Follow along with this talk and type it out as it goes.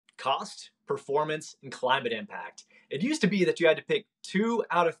Cost, performance, and climate impact. It used to be that you had to pick 2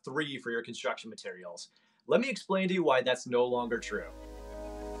 out of 3 for your construction materials. Let me explain to you why that's no longer true.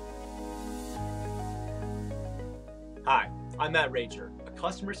 Hi, I'm Matt Rager, a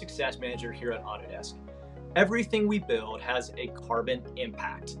customer success manager here at Autodesk. Everything we build has a carbon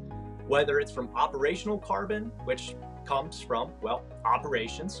impact, whether it's from operational carbon, which comes from, well,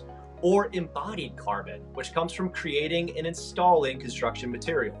 operations, or embodied carbon, which comes from creating and installing construction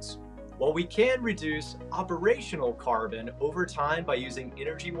materials. While we can reduce operational carbon over time by using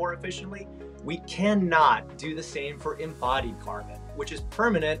energy more efficiently, we cannot do the same for embodied carbon, which is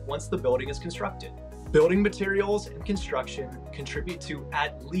permanent once the building is constructed. Building materials and construction contribute to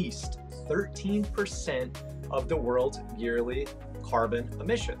at least 13% of the world's yearly carbon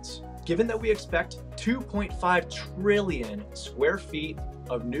emissions. Given that we expect 2.5 trillion square feet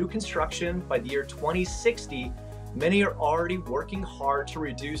of new construction by the year 2060, many are already working hard to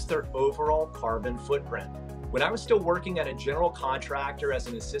reduce their overall carbon footprint. When I was still working at a general contractor as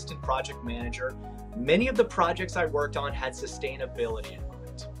an assistant project manager, many of the projects I worked on had sustainability in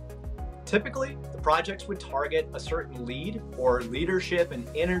mind. Typically, the projects would target a certain LEED, or leadership in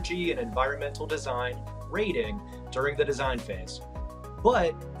energy and environmental design, rating during the design phase.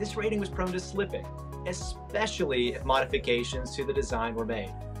 But this rating was prone to slipping, especially if modifications to the design were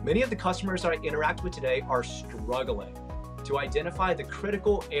made. Many of the customers that I interact with today are struggling to identify the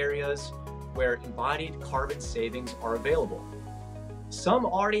critical areas where embodied carbon savings are available. Some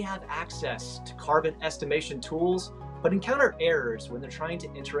already have access to carbon estimation tools, but encounter errors when they're trying to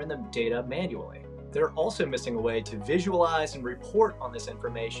enter in the data manually. They're also missing a way to visualize and report on this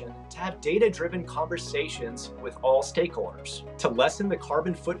information to have data-driven conversations with all stakeholders. To lessen the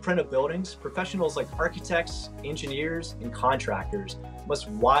carbon footprint of buildings, professionals like architects, engineers, and contractors must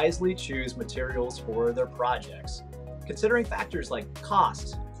wisely choose materials for their projects, considering factors like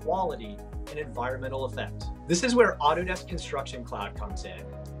cost, quality, and environmental effect. This is where Autodesk Construction Cloud comes in,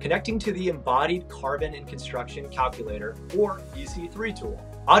 connecting to the Embodied Carbon in Construction Calculator, or EC3 tool.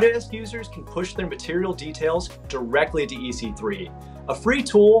 Autodesk users can push their material details directly to EC3, a free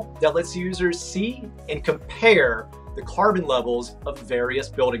tool that lets users see and compare the carbon levels of various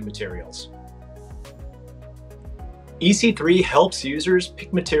building materials. EC3 helps users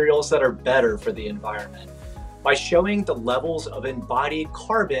pick materials that are better for the environment by showing the levels of embodied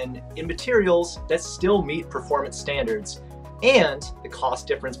carbon in materials that still meet performance standards and the cost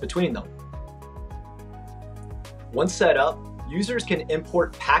difference between them. Once set up, users can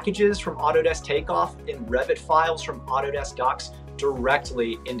import packages from Autodesk Takeoff and Revit files from Autodesk Docs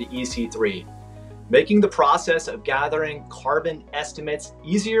directly into EC3, making the process of gathering carbon estimates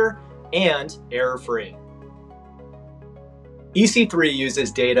easier and error-free. EC3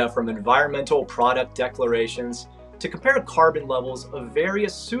 uses data from environmental product declarations to compare carbon levels of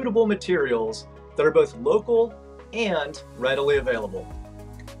various suitable materials that are both local and readily available.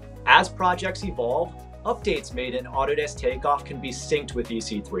 As projects evolve, updates made in Autodesk Takeoff can be synced with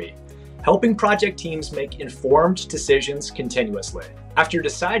EC3, helping project teams make informed decisions continuously. After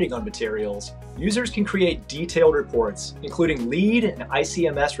deciding on materials, users can create detailed reports, including LEED and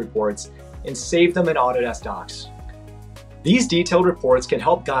ICMS reports, and save them in Autodesk Docs. These detailed reports can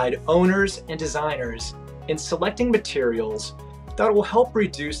help guide owners and designers in selecting materials that will help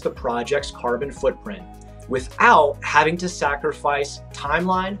reduce the project's carbon footprint without having to sacrifice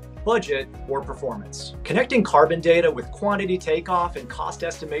timeline, budget, or performance. Connecting carbon data with quantity takeoff and cost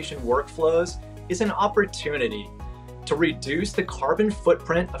estimation workflows is an opportunity to reduce the carbon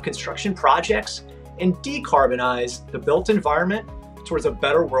footprint of construction projects and decarbonize the built environment towards a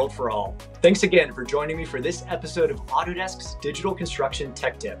better world for all. Thanks again for joining me for this episode of Autodesk's Digital Construction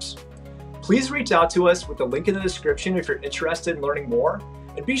Tech Tips. Please reach out to us with the link in the description if you're interested in learning more,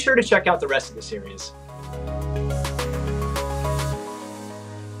 and be sure to check out the rest of the series.